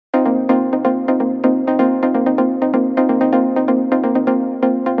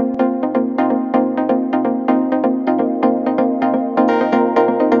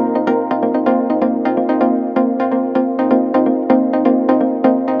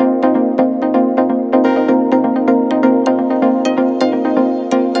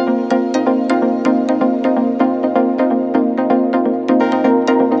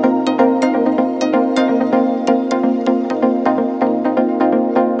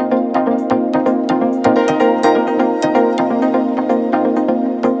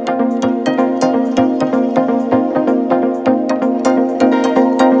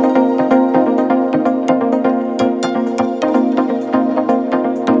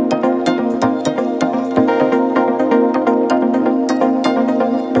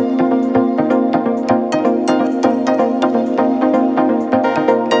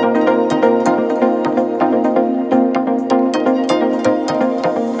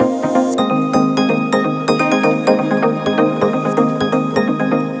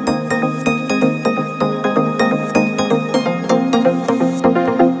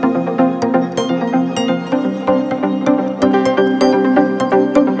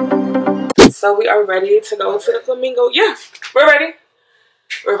So we are ready to go to the Flamingo. Yeah, we're ready.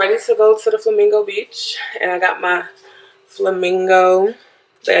 We're ready to go to the Flamingo beach. And I got my Flamingo,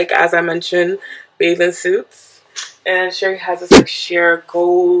 like as I mentioned, bathing suits. And Sherry has this like sheer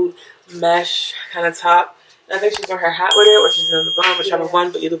gold mesh kind of top. And I think she's wearing her hat with it, or she's in the bottom, whichever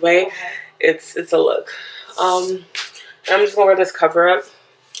one. But either way, it's a look. And I'm just gonna wear this cover up,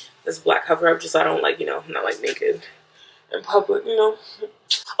 this black cover up, just so I don't like, you know, I'm not like naked in public, you know.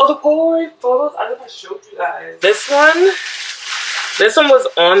 Oh, the Polaroid photos, I think I showed you guys. This one was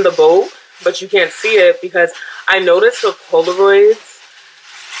on the boat, but you can't see it because I noticed the Polaroid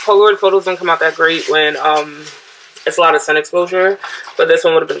photos don't come out that great when it's a lot of sun exposure, but this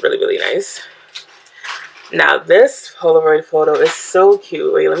one would have been really, really nice. Now this Polaroid photo is so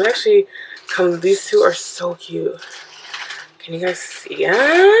cute. Wait, let me actually come, these two are so cute. Can you guys see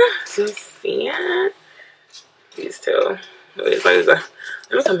it? Can you see it? These two. Wait, let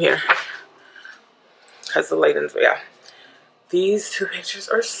me come here. Because the lighting's, yeah. These two pictures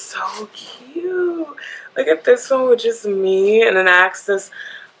are so cute. Look at this one with just me. And then I asked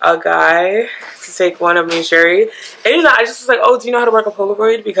a guy to take one of me and Sherry. And you know, I just was like, oh, do you know how to work a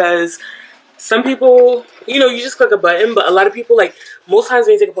Polaroid? Because some people, you know, you just click a button. But a lot of people, like, most times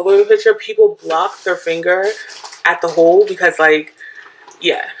when you take a Polaroid picture, people block their finger at the hole. Because, like,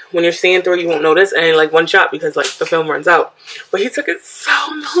 yeah, when you're seeing through it, you won't notice. And like one shot because like the film runs out. But he took it so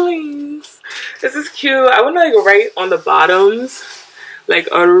nice. This is cute. I want to like write on the bottoms like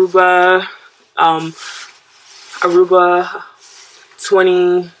Aruba, Aruba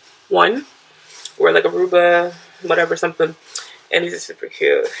 21 or like Aruba whatever something. And these are super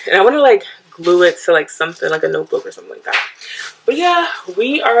cute. And I want to like glue it to like something like a notebook or something like that. But yeah,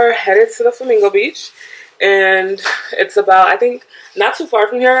 we are headed to the Flamingo beach. And it's about, I think, not too far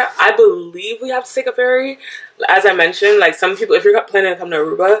from here. I believe we have to take a ferry. As I mentioned, like some people, if you're planning to come to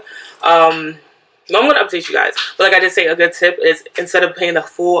Aruba, I'm going to update you guys. But like I did say, a good tip is instead of paying the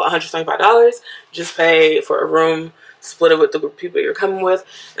full $125, just pay for a room, split it with the group of people you're coming with.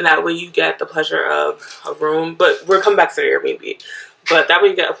 And that way you get the pleasure of a room. But we're coming back to the Airbnb. But that way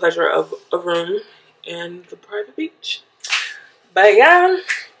you get a pleasure of a room and the private beach. But yeah.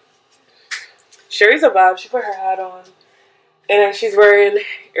 Sherry's a vibe. She put her hat on. And she's wearing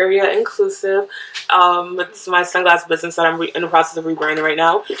Area Inclusive. It's my sunglass business that I'm in the process of rebranding right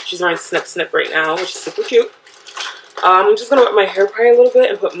now. She's wearing Snip Snip right now, which is super cute. I'm just going to wet my hair probably a little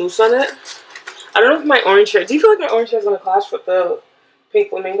bit and put mousse on it. I don't know if my orange hair... Do you feel like my orange hair is going to clash with the pink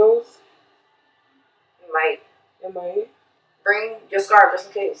flamingos? It might. It might. Bring your scarf just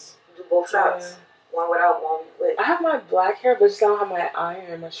in case. Do both shots. Yeah. One without, one with. I have my black hair, but just I don't have my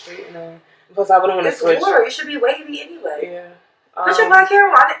iron, my straightener. Plus, I wouldn't want to switch. It's water. You should be wavy anyway. Yeah. Put your black hair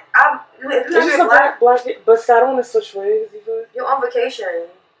on. If you it's just a black, but I don't want to switch waves. You're on vacation.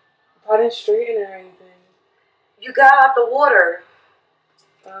 I didn't straighten it or anything. You got out the water.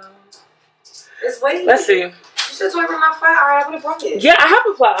 It's wavy. Let's see. You should have my flat iron. I would have brought it. Yeah, I have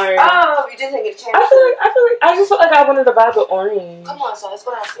a flat iron. Oh, you didn't get a chance. I just felt like I wanted to buy the orange. Come on, son. Let's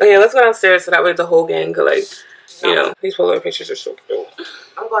go downstairs. Okay, let's go downstairs so that way the whole gang could like, you know, these Polaroid pictures are so cute.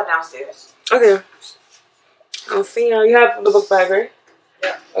 I'm going downstairs. Okay. I'll see y'all. You have the book bag, right?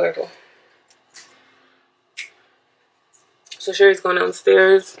 Yeah. Okay, cool. So Sherry's going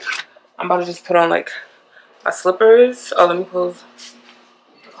downstairs. I'm about to just put on like my slippers. Oh, let me close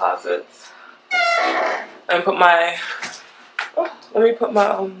the closets. And put my,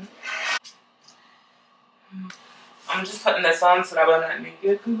 I'm just putting this on so that I'm not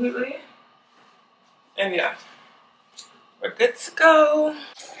naked completely. And yeah, we're good to go.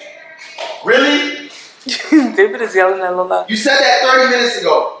 Really? David is yelling at Lola. You said that 30 minutes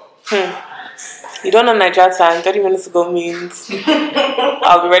ago. You don't know Nigeria time. 30 minutes ago means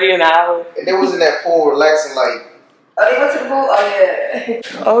I'll be ready in an hour. And they was in that pool relaxing like. Oh, they went to the pool? Oh, yeah.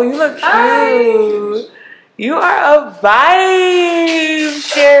 Oh, you look cute. Hi. You are a vibe,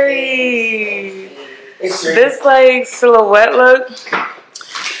 Sherry. This like silhouette look.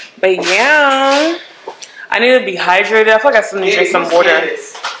 But yeah, I need to be hydrated. I feel like I still need to drink some water.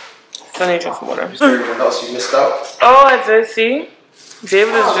 Still need to drink some water. Everyone else you missed out. Oh, I did see.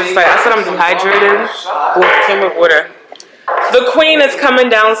 David is just like, I said I'm dehydrated. Well, came with water. The queen is coming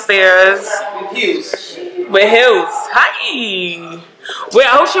downstairs. With heels. Hi. Wait, I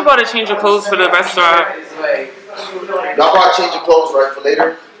hope she brought a change of clothes for the restaurant. Y'all brought a change of clothes, right, for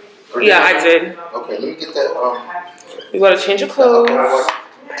later? Yeah, I did. Okay, let me get that. You gotta change your clothes.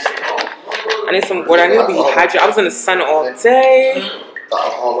 I need some water. I need to be hydrated. I was in the sun all day.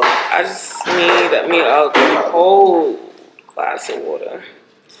 I just need me a cold glass of water.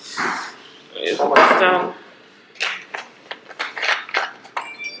 Just put this down.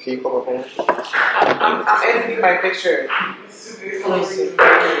 Can you come up on? I'm editing my picture. Let me see.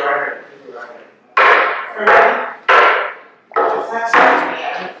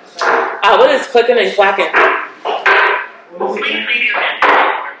 What is clicking and clacking?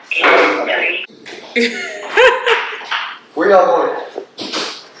 Where y'all going?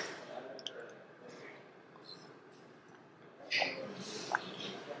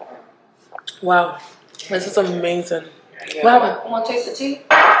 Wow, this is amazing. What happened? Want to taste the tea?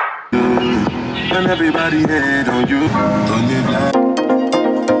 And everybody hate on you. Don't live like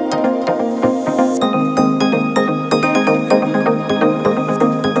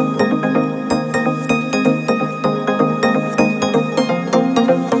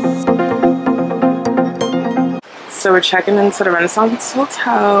So we're checking into the Renaissance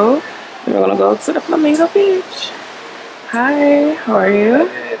Hotel. And we're gonna go to the Flamingo Beach. Hi, how are you?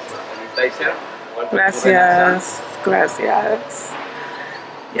 Gracias. Gracias.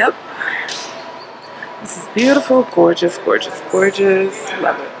 Yep. This is beautiful, gorgeous, gorgeous, gorgeous.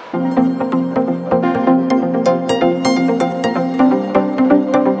 Love it.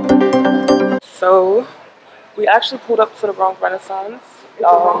 So we actually pulled up to the wrong Renaissance.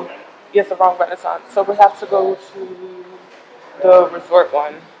 Yes, the wrong Renaissance. So we have to go to the resort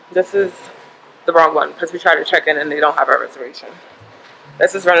one. This is the wrong one because we tried to check in and they don't have our reservation.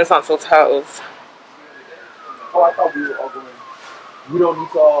 This is Renaissance Hotels. Oh, I thought we were all going. We don't need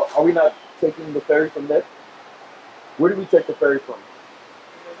to all. Are we not taking the ferry from there? Where do we take the ferry from?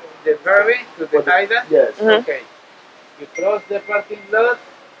 The ferry to the island? Yes. Okay. You cross the parking lot,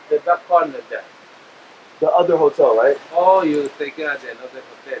 the back corner there. The other hotel, right? Oh, you take it at another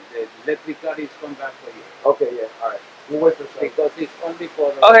hotel. The electric car is come back for you. Okay, yeah. All right. We'll wait for shuttle. Because it's only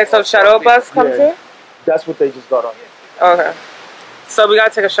for... Okay, so shuttle bus comes Yeah. in? That's what they just got on. Okay. So we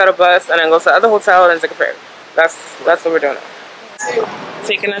gotta take a shuttle bus and then go to the other hotel and take a ferry. That's what we're doing.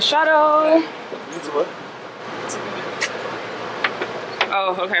 Taking a shuttle.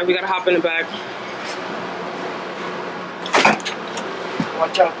 Oh, okay, we gotta hop in the back.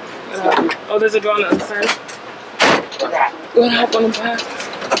 Watch out. Oh, there's a door on the other side. We're gonna hop on the back.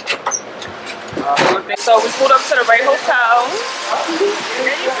 So we pulled up to the right hotel.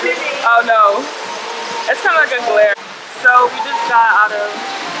 Oh no, it's kind of like a glare. So we just got out of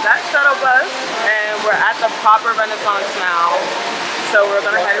that shuttle bus and we're at the proper Renaissance now. So we're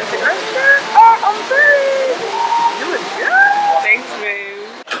gonna head into our shit. Oh, I'm great. You look good. Thanks,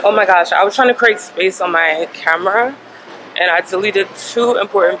 babe. Oh my gosh, I was trying to create space on my camera and I deleted 2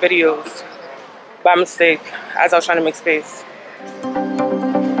 important videos by mistake as I was trying to make space.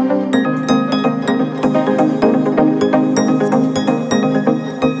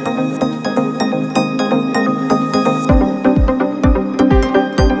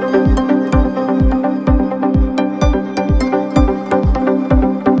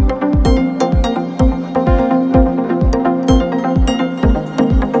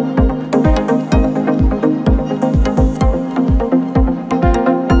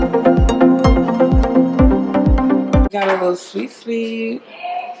 Got a little sweet.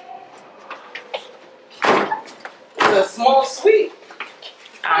 It's a small suite.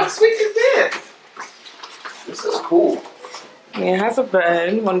 How sweet is this? This is cool. Yeah, it has a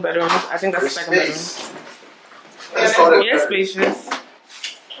bed, 1 bedroom. I think that's the second bedroom. Yeah, spacious.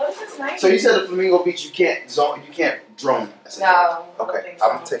 So you said the Flamingo Beach, you can't drone. No. Okay, I'm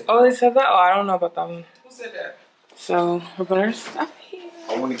gonna take. Oh, they said that? Oh, I don't know about that one. Who said that? So we're putting our stuff here.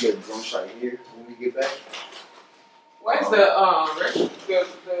 I want to get a drone shot here when we get back. Where's the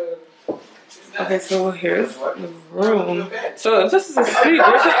Okay, so here's the room. So if this is a suite,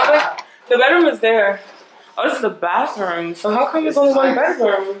 where's the other? The bedroom is there. Oh, this is the bathroom. So how come it's only 1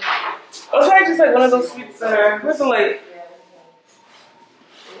 bedroom? Oh, it's probably just like one of those suites that are. Where's the light?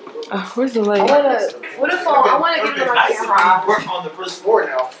 Where's the light? I wanna give them my camera. Work on the first floor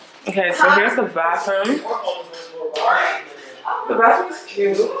now. Okay, so here's the bathroom. The bathroom is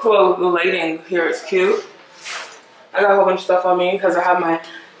cute. Well, the lighting here is cute. I got a whole bunch of stuff on me because I have my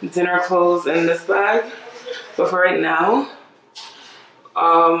dinner clothes in this bag. But for right now,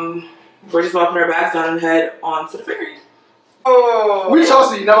 we're just walking our bags down and head on to the ferry. Oh. We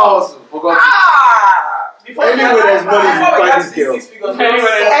chose you, never also. We're going to. Anyway, there's money in the fucking deal.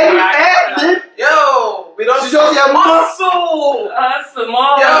 Yo, we don't She chose you muscle. That's the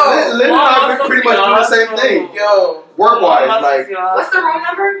mom. Yo, Lynn and I pretty much do the same thing. Yo, work-wise, like. What's the room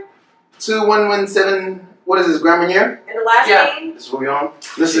number? 2117. What is this, Grand Marnier? And the last name? This is what we on.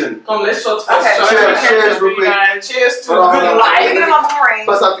 Listen. come, let's shot Okay. Cheers real quick. Cheers to Hold on, good hold on. life. Give them my ring.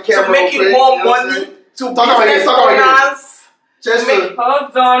 Bust out the camera To make real it quick. more You know what I'm money. saying? To Talk about business owners. Cheers to.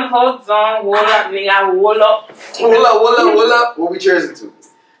 Hold on. Hold up, nigga. Hold up. Hold up. What we cheersing to?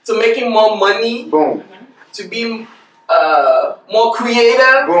 to making more money. Boom. To be more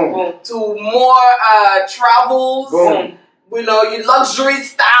creative. Boom. To more travels. Boom. You know, your luxury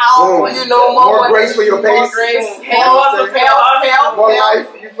style. Boom. You know, more grace for your pace. More grace. Health. More life.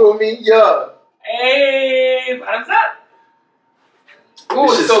 You feel me? Yeah. Hey, what's up? Ooh,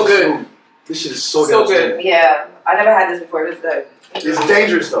 it's so good. Smooth. This shit is so good. Yeah, I never had this before. This is good. It's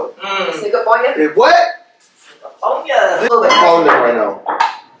dangerous though. Sneak up on you? What? Oh yeah. I'm calling them right now.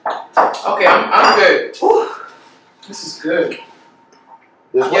 Okay, I'm good. Whew. This is good.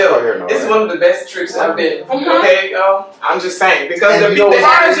 There's one right here now. This is right? one of the best trips I've been. Okay, I'm just saying because the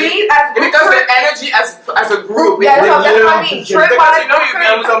energy as a group. Yeah, that's what I mean. Trip Because you know you be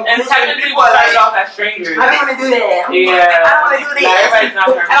on some And groups and technically people we are started like, off as strangers. I don't want to do that. Yeah. I don't want to do this. Everybody's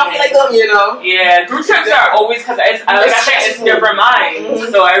not I don't feel like going. you know. Yeah, group trips are always because it's like I said, it's different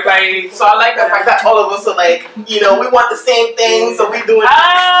minds. So everybody. So I like the fact that all of us are like, you know, we want the same thing, so we doing.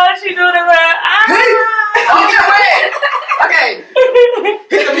 She doing it right. Okay, wait. Okay.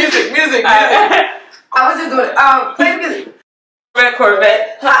 Hit the music. I was just doing it. Play the music.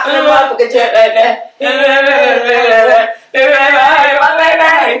 Corvette. Hot in the motherfucking jet like that. Walk like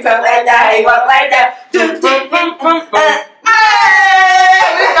that, talk like that, walk like that.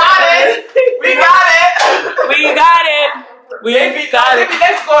 Hey, we got it. We got it.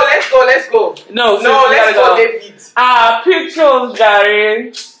 Let's go. No, let's go, David. Pictures,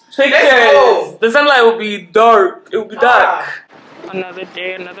 Daddy. Pictures. The sunlight will be dark. It will be dark. Another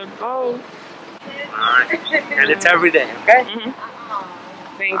day, another go. And it's every day, okay?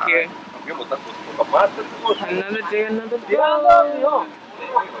 Thank you. Another day, another go.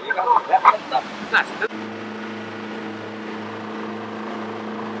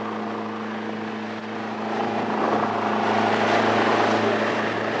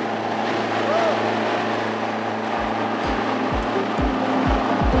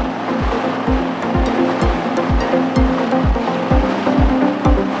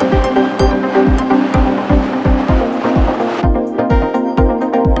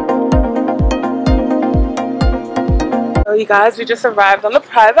 So you guys, we just arrived on the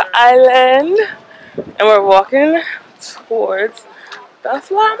private island and we're walking towards the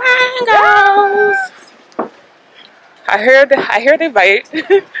flamingos. I hear they bite.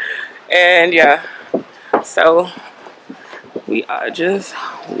 And yeah, so we are just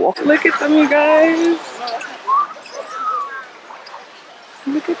walking. Look at them, you guys.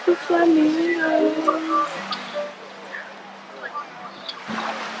 Look at the flamingos.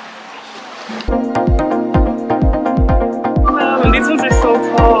 And these ones are so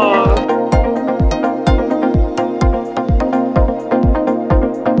tall.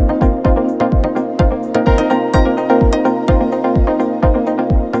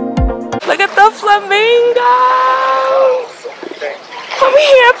 Look at the flamingos. Come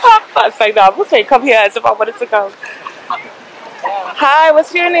here, Papa. It's like, no, I'm gonna say come here as if I wanted to come. Hi,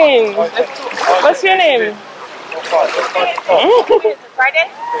 what's your name? What's your name? Friday?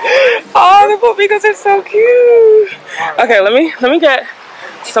 Oh, the flamingos are so cute. Okay, let me get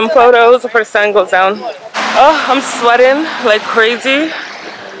some photos before the sun goes down. Oh, I'm sweating like crazy,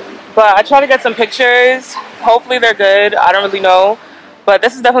 but I try to get some pictures. Hopefully they're good. I don't really know, but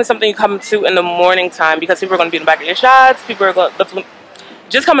this is definitely something you come to in the morning time because people are going to be in the back of your shots. People are going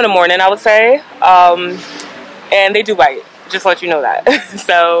just come in the morning, I would say, and they do bite. Just let you know that.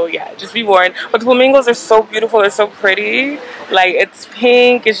 So yeah, just be warned. But the flamingos are so beautiful. They're so pretty. Like, it's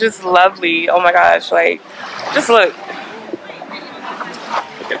pink. It's just lovely. Oh my gosh. Like, just look.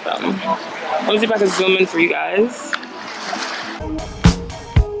 Look at them. Let me see if I can zoom in for you guys.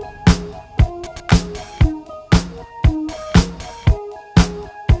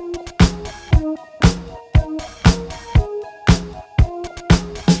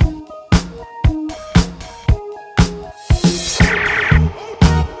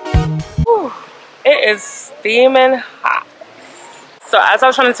 It is steaming hot. So as I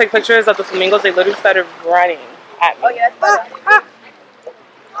was trying to take pictures of the flamingos, they literally started running at me. Oh yeah, that's better.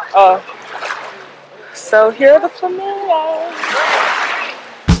 Oh. So here are the flamingos.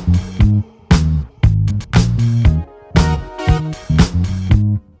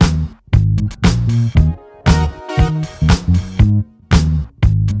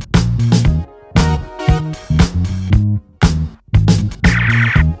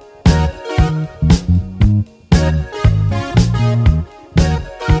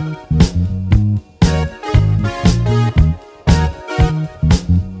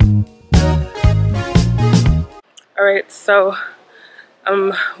 Alright, so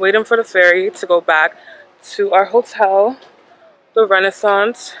I'm waiting for the ferry to go back to our hotel, the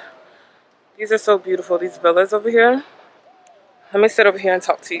Renaissance. These are so beautiful, these villas over here. let me sit over here and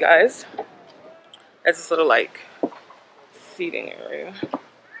talk to you guys. There's this little like seating area.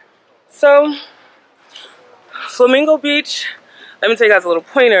 So Flamingo Beach, let me tell you guys a little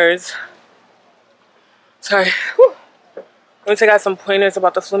pointers. Sorry. Whew. Let me tell you guys some pointers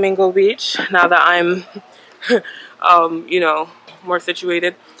about the Flamingo Beach now that I'm you know, more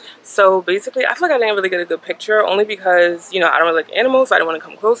situated. So basically, I feel like I didn't really get a good picture, only because, you know, I don't really like animals, so I didn't want to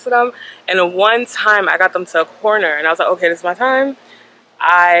come close to them. And then one time I got them to a corner and I was like, okay, this is my time.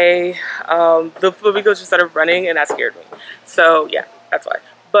 The flamingos just started running and that scared me. So yeah, that's why.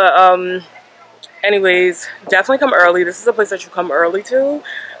 But anyways, definitely come early. This is a place that you come early to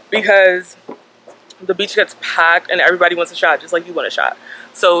because the beach gets packed and everybody wants a shot just like you want a shot.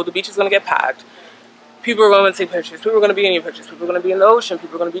 So the beach is going to get packed. People are going to take pictures. People are going to be in your pictures. People are going to be in the ocean.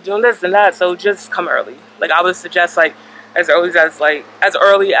 People are going to be doing this and that. So just come early. Like I would suggest like as early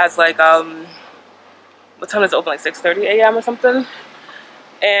as what time is it open? Like 6:30 a.m. or something.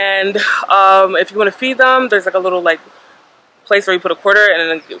 And if you want to feed them, there's like a little like place where you put a quarter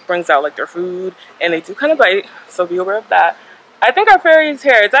and then it brings out like their food, and they do kind of bite. So be aware of that. I think our ferry is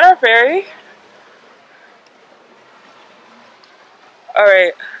here. Is that our ferry? All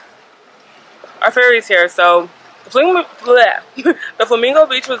right. Our ferry's here, so the Flamingo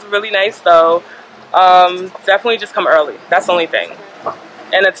Beach was really nice though. Definitely just come early. That's the only thing.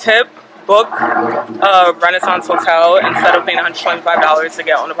 And a tip, book a Renaissance hotel instead of paying $125 to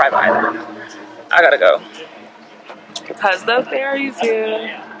get on a private island. I gotta go. Because the ferry's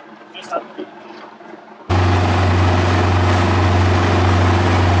here.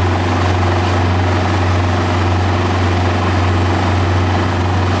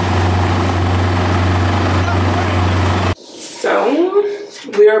 So,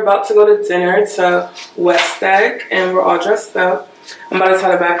 we are about to go to dinner to West Deck, and we're all dressed up. I'm about to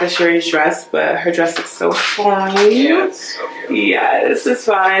tell her back to Sherry's dress, but her dress looks so fine. Yeah, it's so beautiful. Yeah, this is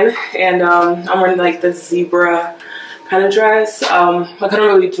fine. And I'm wearing like the zebra kind of dress. I couldn't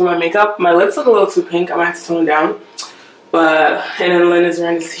really do my makeup. My lips look a little too pink. I might have to tone them down. But, and then Lynn is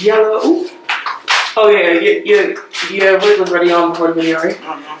wearing this yellow. Ooh. Oh yeah, your wig was already on before the video, right?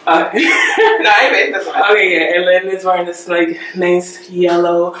 No, I made this one. Okay, yeah, and Lynn is wearing this like nice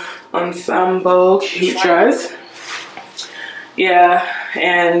yellow ensemble cute dress. Yeah,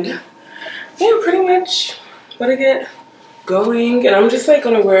 and yeah, pretty much gonna get going, and I'm just like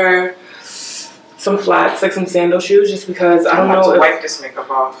gonna wear some flats, like some sandal shoes, just because I don't know if... wipe this makeup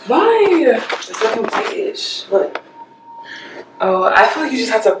off. Why? It's looking whitish. Look. Oh, I feel like you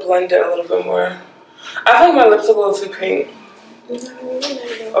just have to blend it a little bit more. I feel like my lips are a little too pink.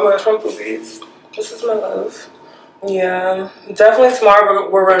 Oh my gosh, my boobies. This is my love. Yeah, definitely tomorrow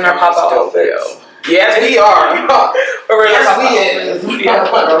we're wearing our pop-out outfits. Yes, we are. We're wearing our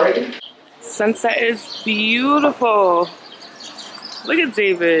pop-out outfits. Yeah. Sunset is beautiful. Look at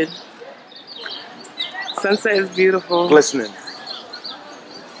David. Sunset is beautiful. Glistening.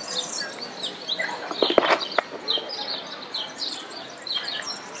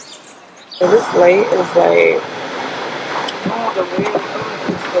 So this light is like, oh, the wind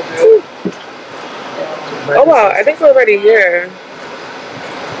is so good. Oh wow, I think we're already here.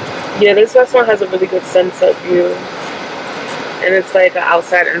 Yeah, this restaurant has a really good sunset view. And it's like an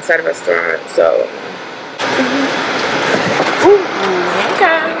outside inside restaurant, so. Ooh,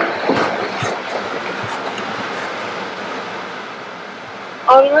 okay.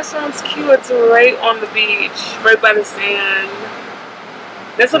 Oh, the restaurant's cute. It's right on the beach, right by the sand.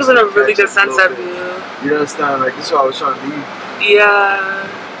 This would have been a really good sunset view. You understand? Like, this is what I was trying to leave. Yeah.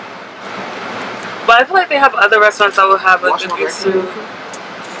 But I feel like they have other restaurants that will have like good views too.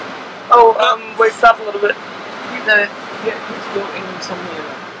 Oh, wait, stop a little bit. Yeah, he's still in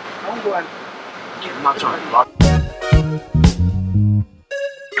somewhere. I'm going. I'm not trying to block.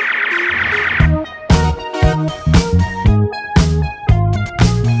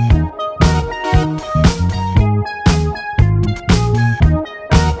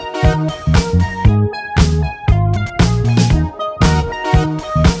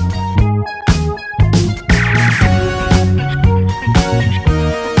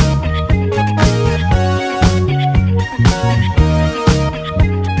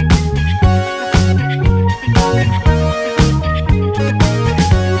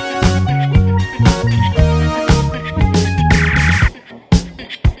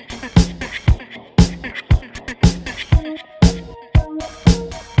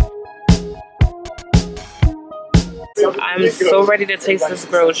 ready to taste this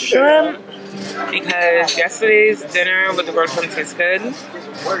grilled shrimp because yesterday's dinner with the grilled shrimp tastes good.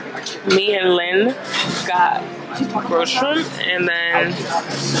 Me and Lynn got grilled shrimp, and then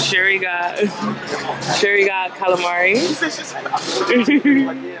Sherry got calamari.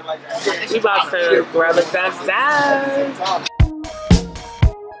 We about to grab a zazz.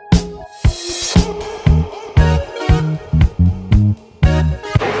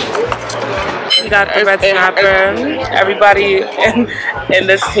 We got the red snapper. Everybody in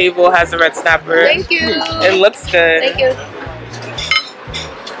this table has a red snapper. Thank you. It looks good. Thank you.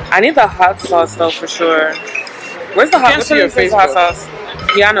 I need the hot sauce though for sure. Where's the hot? What's the hot sauce?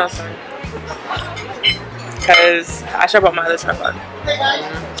 Yeah, I know. Cause I should have brought my other tripod.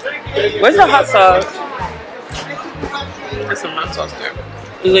 Where's the hot sauce? There's some hot sauce there.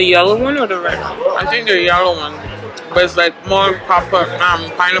 The yellow one or the red? I think the yellow one, but it's like more proper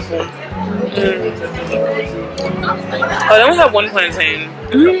pineapple. Oh, then we have one plantain.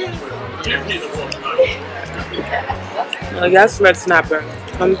 Oh, yes, red snapper.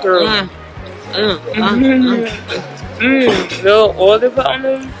 Come through. Little oil they put on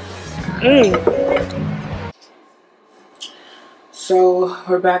them. So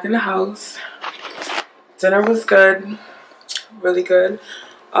we're back in the house. Dinner was good, really good.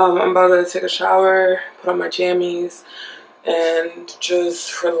 I'm about to take a shower, put on my jammies, and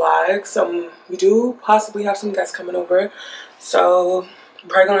just relax. We do possibly have some guests coming over, so I'm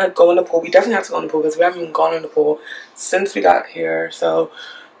probably gonna go in the pool. We definitely have to go in the pool because we haven't gone in the pool since we got here, so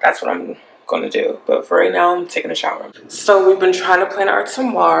that's what I'm gonna do. But for right now, I'm taking a shower. So we've been trying to plan our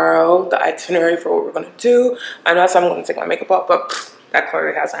tomorrow, the itinerary for what we're gonna do. I know I'm gonna take my makeup off, but that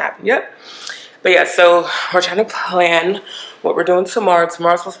clearly hasn't happened yet. But yeah, so we're trying to plan what we're doing tomorrow.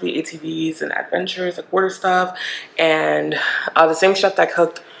 Tomorrow's supposed to be ATVs and adventures, like water stuff. And the same chef that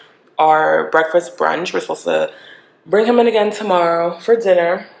cooked our breakfast brunch, we're supposed to bring him in again tomorrow for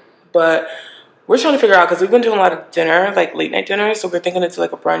dinner. But we're trying to figure out, because we've been doing a lot of dinner, like late night dinner. So we're thinking it's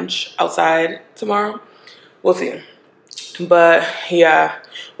like a brunch outside tomorrow. We'll see. But yeah,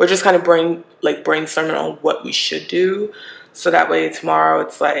 we're just kind of brainstorming on what we should do. So that way tomorrow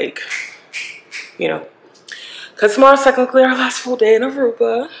it's like, you know, because tomorrow's technically our last full day in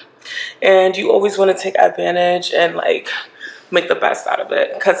Aruba, and you always want to take advantage and like make the best out of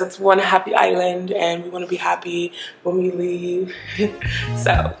it, because it's one happy island and we want to be happy when we leave.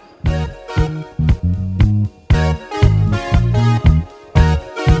 So